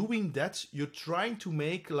doing that, you're trying to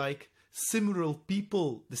make like similar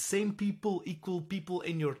people, the same people, equal people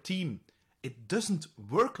in your team. It doesn't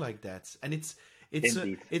work like that, and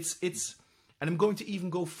And I'm going to even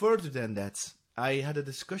go further than that. I had a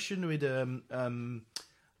discussion with a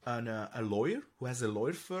lawyer who has a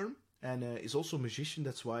lawyer firm and is also a musician.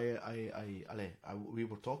 That's why we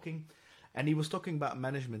were talking. And he was talking about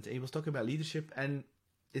management. He was talking about leadership. And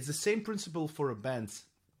it's the same principle for a band.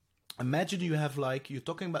 Imagine you have you're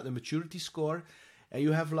talking about the maturity score. And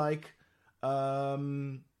you have a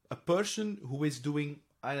person who is doing,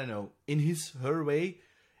 I don't know, in her way,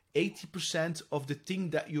 80% of the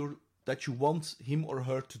thing that you want him or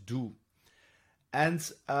her to do. And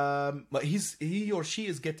but he or she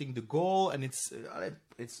is getting the goal, and it's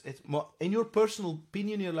more, in your personal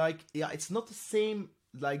opinion, you're like, yeah, it's not the same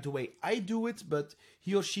like the way I do it, but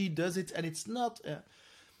he or she does it, and it's not.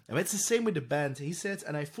 And it's the same with the band. He said,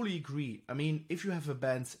 and I fully agree. I mean, if you have a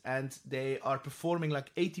band and they are performing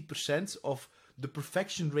 80% of the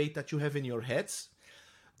perfection rate that you have in your heads,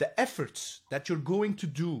 the efforts that you're going to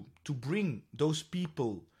do to bring those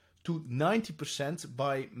people to 90%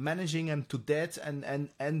 by managing them to that,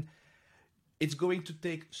 and it's going to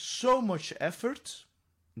take so much effort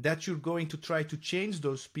that you're going to try to change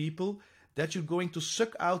those people, that you're going to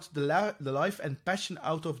suck out the life and passion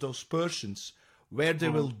out of those persons, where they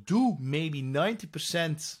will do maybe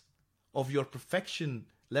 90% of your perfection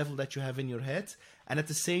level that you have in your head, and at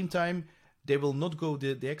the same time they will not go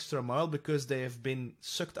the extra mile because they have been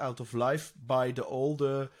sucked out of life by all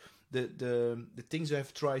the things you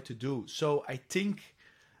have tried to do. So I think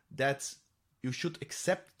that you should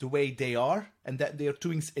accept the way they are, and that they are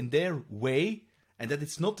doing in their way, and that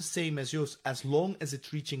it's not the same as yours, as long as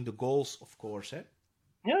it's reaching the goals, of course.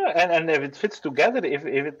 Yeah, and if it fits together,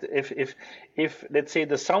 if let's say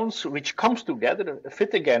the sounds which comes together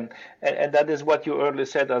fit again, and that is what you earlier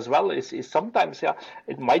said as well, is sometimes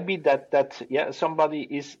it might be that somebody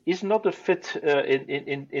is not a fit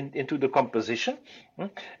into the composition,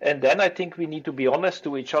 and then I think we need to be honest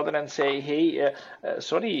to each other and say, hey,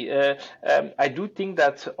 sorry, I do think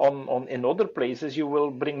that in other places you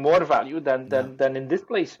will bring more value than in this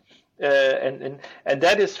place. And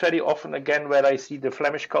that is very often again where I see the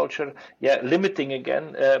Flemish culture, limiting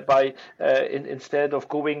again by instead of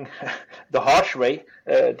going the harsh way,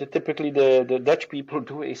 typically the Dutch people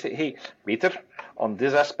do is say, hey, Peter, on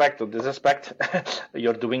this aspect,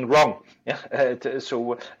 you're doing wrong.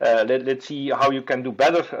 So let's see how you can do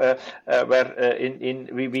better. Where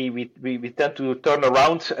we tend to turn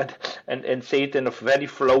around and say it in a very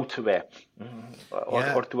float way,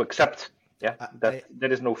 or to accept.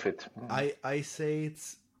 There is no fit. I say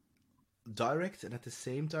it's direct, and at the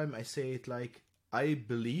same time I say it I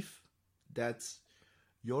believe that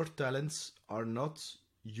your talents are not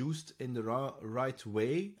used in the right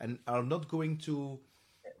way and are not going to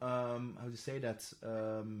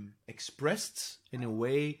expressed in a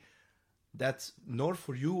way that nor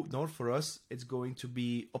for you nor for us it's going to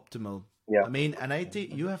be optimal. I mean, and I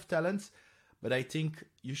think you have talent, but I think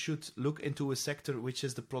you should look into a sector which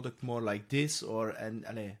is the product more like this,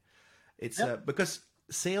 because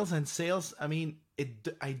sales. I mean,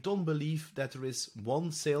 I don't believe that there is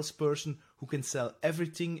one salesperson who can sell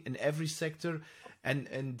everything in every sector,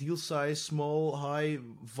 and deal size, small, high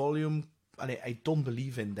volume. I don't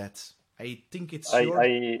believe in that. I think it's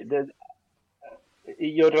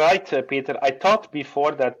You're right, Peter. I thought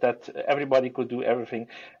before that everybody could do everything.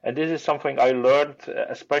 And this is something I learned,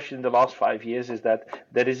 especially in the last 5 years, is that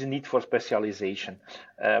there is a need for specialization.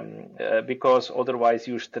 Because otherwise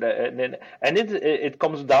it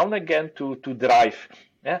comes down again to drive.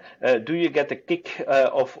 Do you get a kick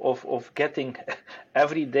of getting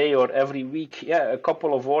every day or every week a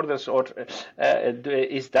couple of orders, or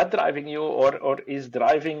is that driving you, or is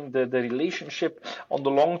driving the relationship on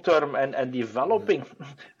the long term and developing,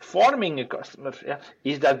 forming a customer,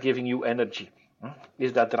 is that giving you energy?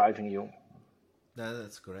 Is that driving you?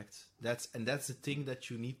 That's correct. That's the thing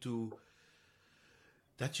that you need to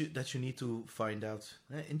need to find out.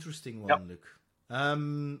 Interesting one, Luc.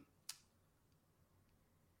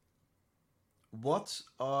 What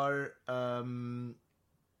are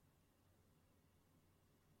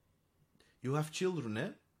you have children,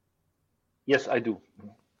 eh? Yes, I do.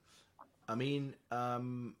 I mean,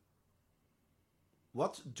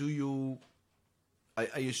 what do you?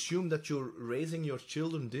 I assume that you're raising your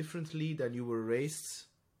children differently than you were raised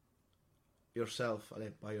yourself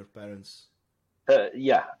by your parents.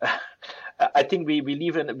 I think we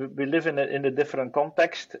live in a different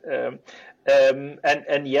context,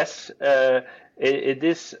 and yes, it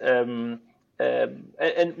is, and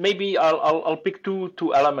maybe I'll pick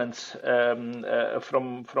two elements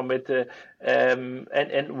from it,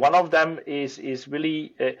 and one of them is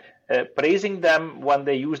really praising them when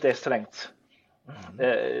they use their strengths.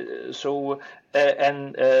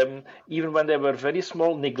 Even when they were very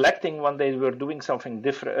small, neglecting when they were doing something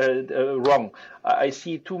different, wrong. I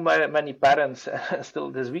see too many parents. Still,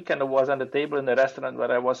 this weekend I was on the table in a restaurant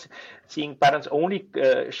where I was seeing parents only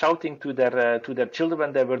shouting to their children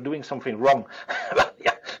when they were doing something wrong.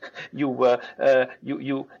 Yeah.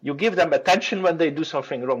 You give them attention when they do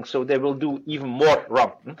something wrong, so they will do even more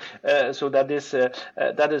wrong. So that is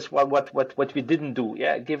what we didn't do.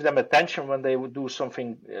 Yeah, give them attention when they would do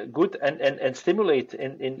something good, and stimulate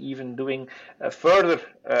in even doing further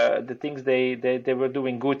the things they were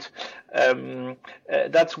doing good.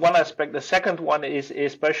 That's one aspect. The second one is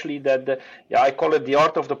especially that I call it the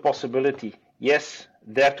art of the possibility. Yes,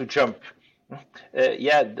 dare to jump.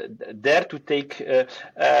 Dare to take.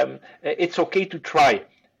 It's okay to try.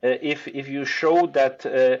 If you show that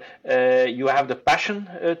you have the passion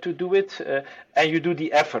to do it, and you do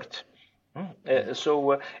the effort.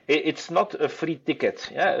 It's not a free ticket.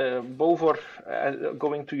 Both are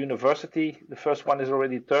going to university. The first one is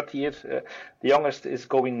already 30 years. The youngest is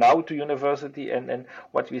going now to university. And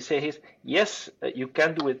what we say is, yes, you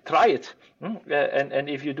can do it. Try it. And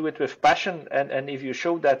if you do it with passion, and if you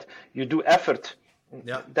show that you do effort,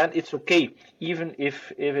 then it's okay. Even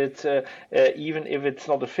if it's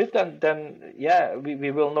not a fit, then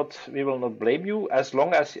we will not blame you, as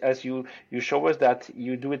long as you show us that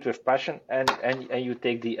you do it with passion and you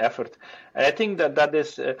take the effort. And I think that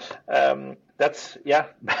is that's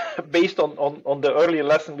based on the earlier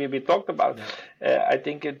lesson we talked about. I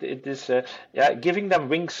think it is giving them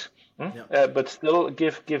wings. But still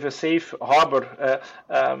give a safe harbor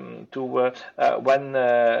to when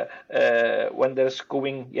there's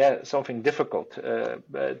going something difficult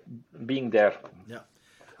being there. Yeah,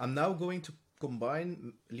 I'm now going to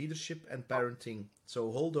combine leadership and parenting. So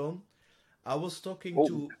hold on. I was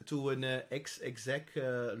talking to an ex-exec,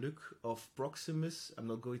 Luc of Proximus. I'm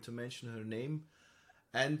not going to mention her name.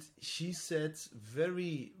 And she said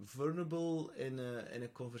very vulnerable in a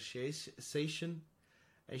conversation.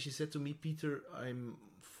 And she said to me, Peter, I'm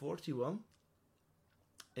 41.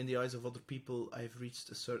 In the eyes of other people, I've reached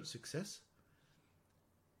a certain success.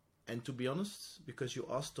 And to be honest, because you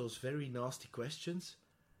asked those very nasty questions,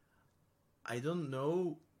 I don't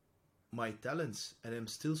know my talents, and I'm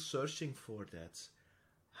still searching for that.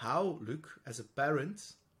 How, Luc, as a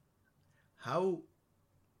parent, how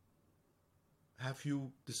have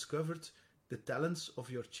you discovered the talents of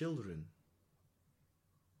your children?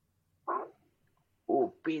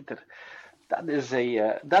 Oh, Peter,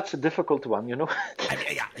 that's a difficult one, you know.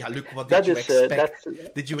 Yeah. Look, what did you expect?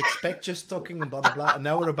 Did you expect just talking about an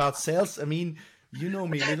hour about sales? I mean, you know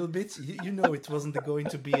me a little bit. You know it wasn't going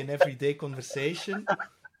to be an everyday conversation.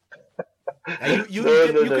 You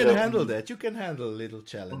can handle that. You can handle a little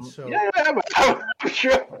challenge. So. Yeah, I'm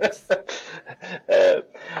sure.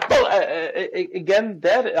 Again,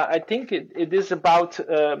 there I think it is about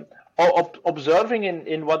observing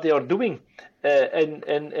in what they are doing,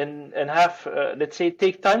 and have let's say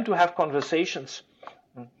take time to have conversations.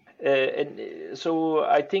 And so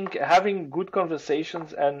I think having good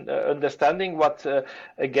conversations and understanding what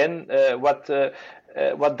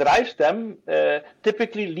drives them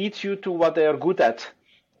typically leads you to what they are good at.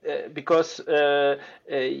 Because what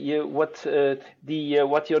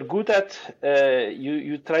you're good at,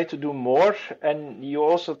 you try to do more, and you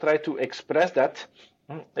also try to express that,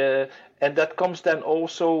 and that comes then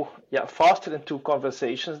also faster into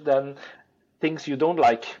conversations than things you don't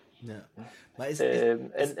like. Yeah,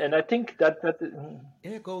 and I think that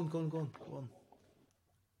go on.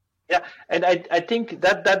 Yeah, and I think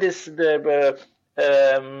that is the.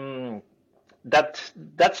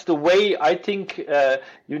 That's the way I think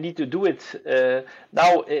you need to do it.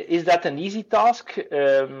 Now, is that an easy task?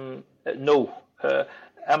 No.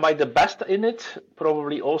 Am I the best in it?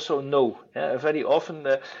 Probably also no. Very often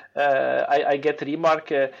I get the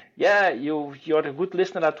remark, you're a good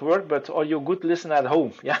listener at work, but are you a good listener at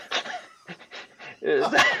home? Yeah.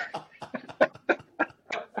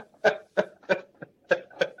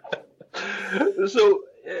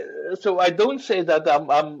 So I don't say that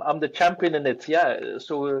I'm the champion in it. Yeah.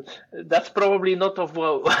 So that's probably not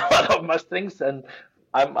one of my strengths, and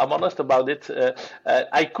I'm honest about it.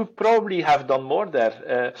 I could probably have done more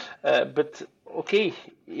there, but okay.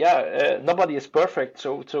 Yeah. Nobody is perfect,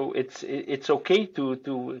 so it's okay to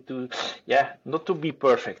not to be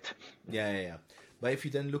perfect. Yeah. But if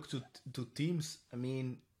you then look to teams, I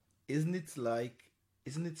mean, isn't it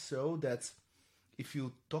so that if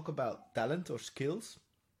you talk about talent or skills,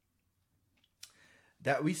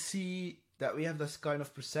 that we have this kind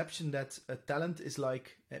of perception that a talent is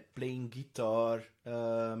like playing guitar,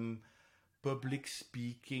 public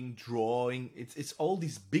speaking, drawing. It's all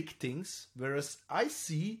these big things. Whereas I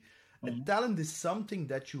see a talent is something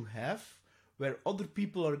that you have where other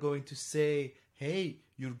people are going to say, hey,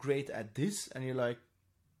 you're great at this. And you're like,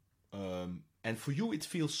 and for you, it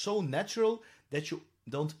feels so natural that you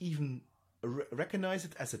don't even recognize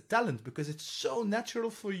it as a talent because it's so natural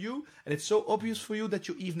for you and it's so obvious for you that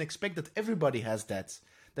you even expect that everybody has that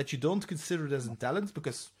you don't consider it as a talent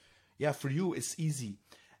because, yeah, for you, it's easy.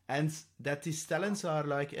 And that these talents are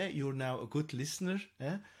like, you're now a good listener,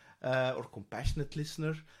 or compassionate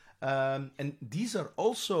listener. And these are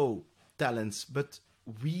also talents, but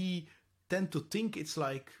we tend to think it's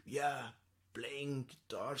like, playing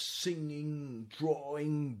guitar, singing,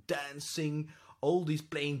 drawing, dancing, all these,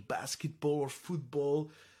 playing basketball or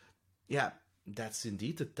football. Yeah, that's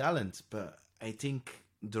indeed a talent, but I think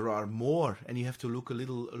there are more, and you have to look a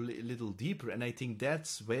little deeper. And I think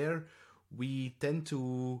that's where we tend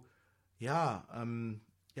to, even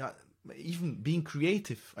being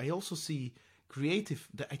creative. I also see creative.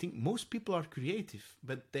 I think most people are creative,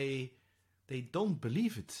 but they don't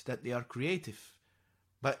believe it that they are creative.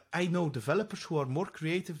 But I know developers who are more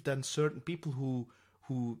creative than certain people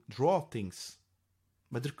who draw things,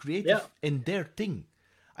 but they're creative in their thing.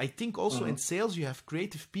 I think also in sales you have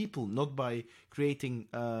creative people, not by creating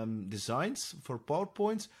designs for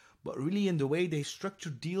PowerPoints, but really in the way they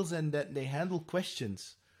structure deals and that they handle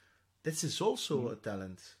questions. This is also a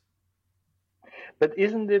talent. But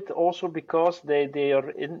isn't it also because they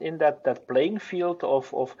are in that playing field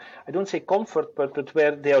of I don't say comfort, but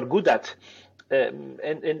where they are good at? And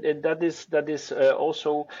that is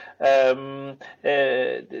also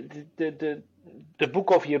the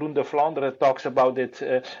book of Jeroen de Vlaanderen talks about it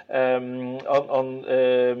on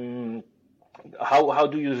how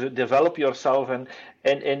do you develop yourself, and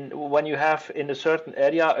when you have in a certain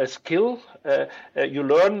area a skill, you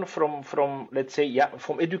learn from let's say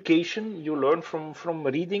from education, you learn from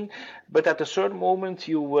reading, but at a certain moment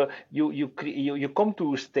you come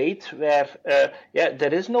to a state where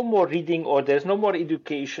there is no more reading or there's no more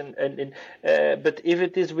education, but if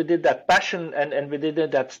it is within that passion and within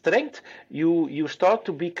that strength, you start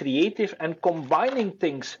to be creative and combining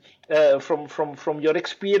things from your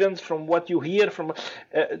experience, from what you hear, from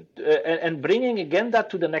and bringing again that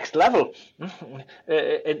to the next level.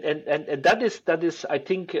 And that is I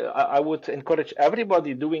think I would encourage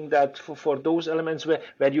everybody doing that for those elements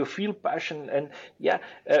where you feel passion, and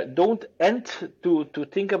don't end to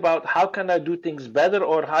think about how can I do things better,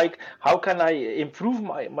 or how can I improve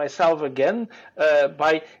myself again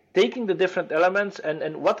by taking the different elements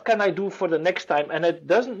and what can I do for the next time. And it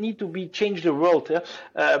doesn't need to be change the world.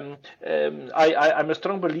 I'm a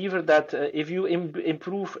strong believer that if you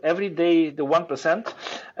improve every day the 1%,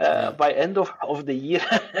 by end of the year,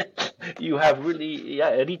 you have really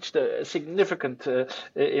reached a significant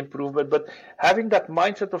improvement. But having that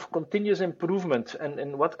mindset of continuous improvement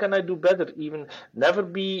and what can I do better, even never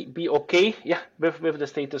be okay with the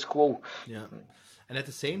status quo. Yeah. And at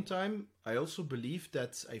the same time, I also believe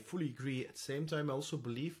that, I fully agree, at the same time, I also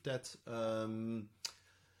believe that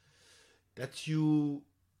that you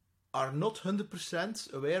are not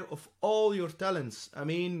 100% aware of all your talents. I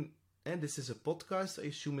mean, and this is a podcast, I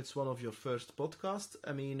assume it's one of your first podcasts.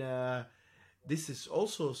 I mean, this is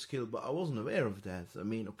also a skill, but I wasn't aware of that. I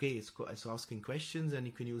mean, okay, it's asking questions and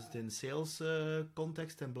you can use it in sales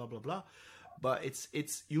context and blah, blah, blah. But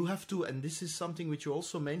it's you have to, and this is something which you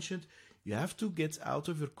also mentioned, you have to get out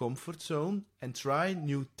of your comfort zone and try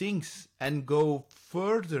new things and go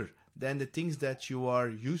further than the things that you are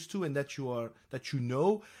used to and that you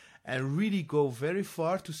know, and really go very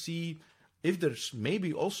far to see if there's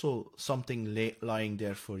maybe also something lying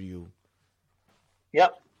there for you. Yeah,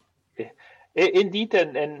 indeed,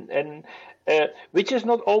 and which is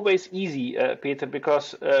not always easy, Peter,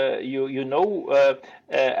 because you know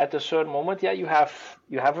at a certain moment, you have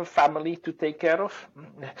a family to take care of,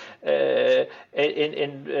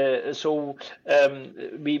 so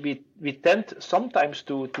we tend sometimes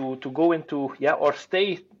to go into or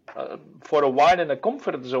stay for a while in a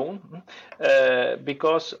comfort zone,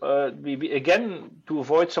 because we again to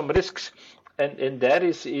avoid some risks, and there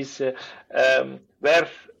is where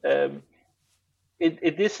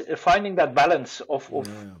it is finding that balance of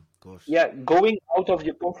going out of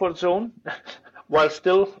your comfort zone while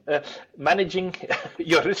still managing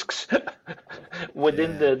your risks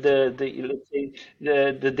within the let's say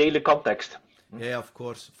the daily context. Yeah, of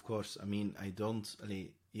course. I mean,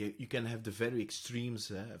 you can have the very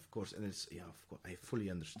extremes, of course, and it's of course, I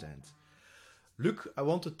fully understand. Luc, I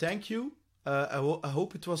want to thank you. I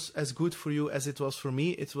hope it was as good for you as it was for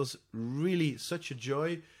me. It was really such a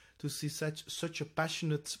joy to see such a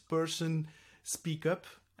passionate person speak up.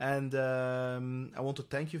 And I want to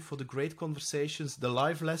thank you for the great conversations, the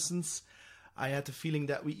live lessons. I had the feeling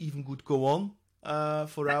that we even could go on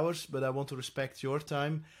for hours, but I want to respect your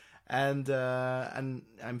time. And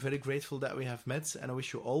I'm very grateful that we have met, and I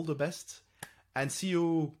wish you all the best. And see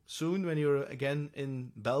you soon when you're again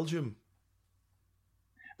in Belgium.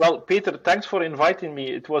 Well, Peter, thanks for inviting me.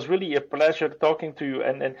 It was really a pleasure talking to you.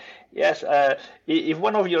 And yes, if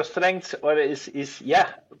one of your strengths is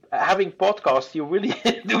having podcasts, you really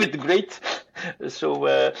do it great. So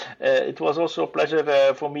it was also a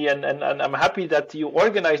pleasure for me, and I'm happy that you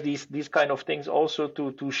organize these kind of things also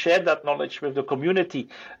to share that knowledge with the community,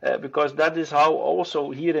 because that is how also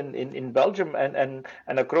here in Belgium and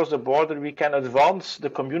across the border we can advance the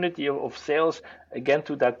community of sales again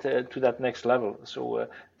to that next level. So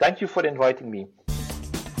thank you for inviting me.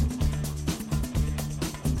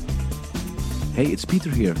 Hey, it's Peter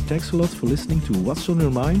here. Thanks a lot for listening to What's on Your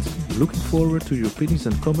Mind. Looking forward to your opinions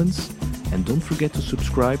and comments. And don't forget to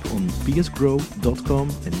subscribe on psgrow.com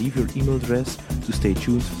and leave your email address to stay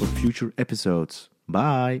tuned for future episodes.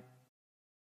 Bye!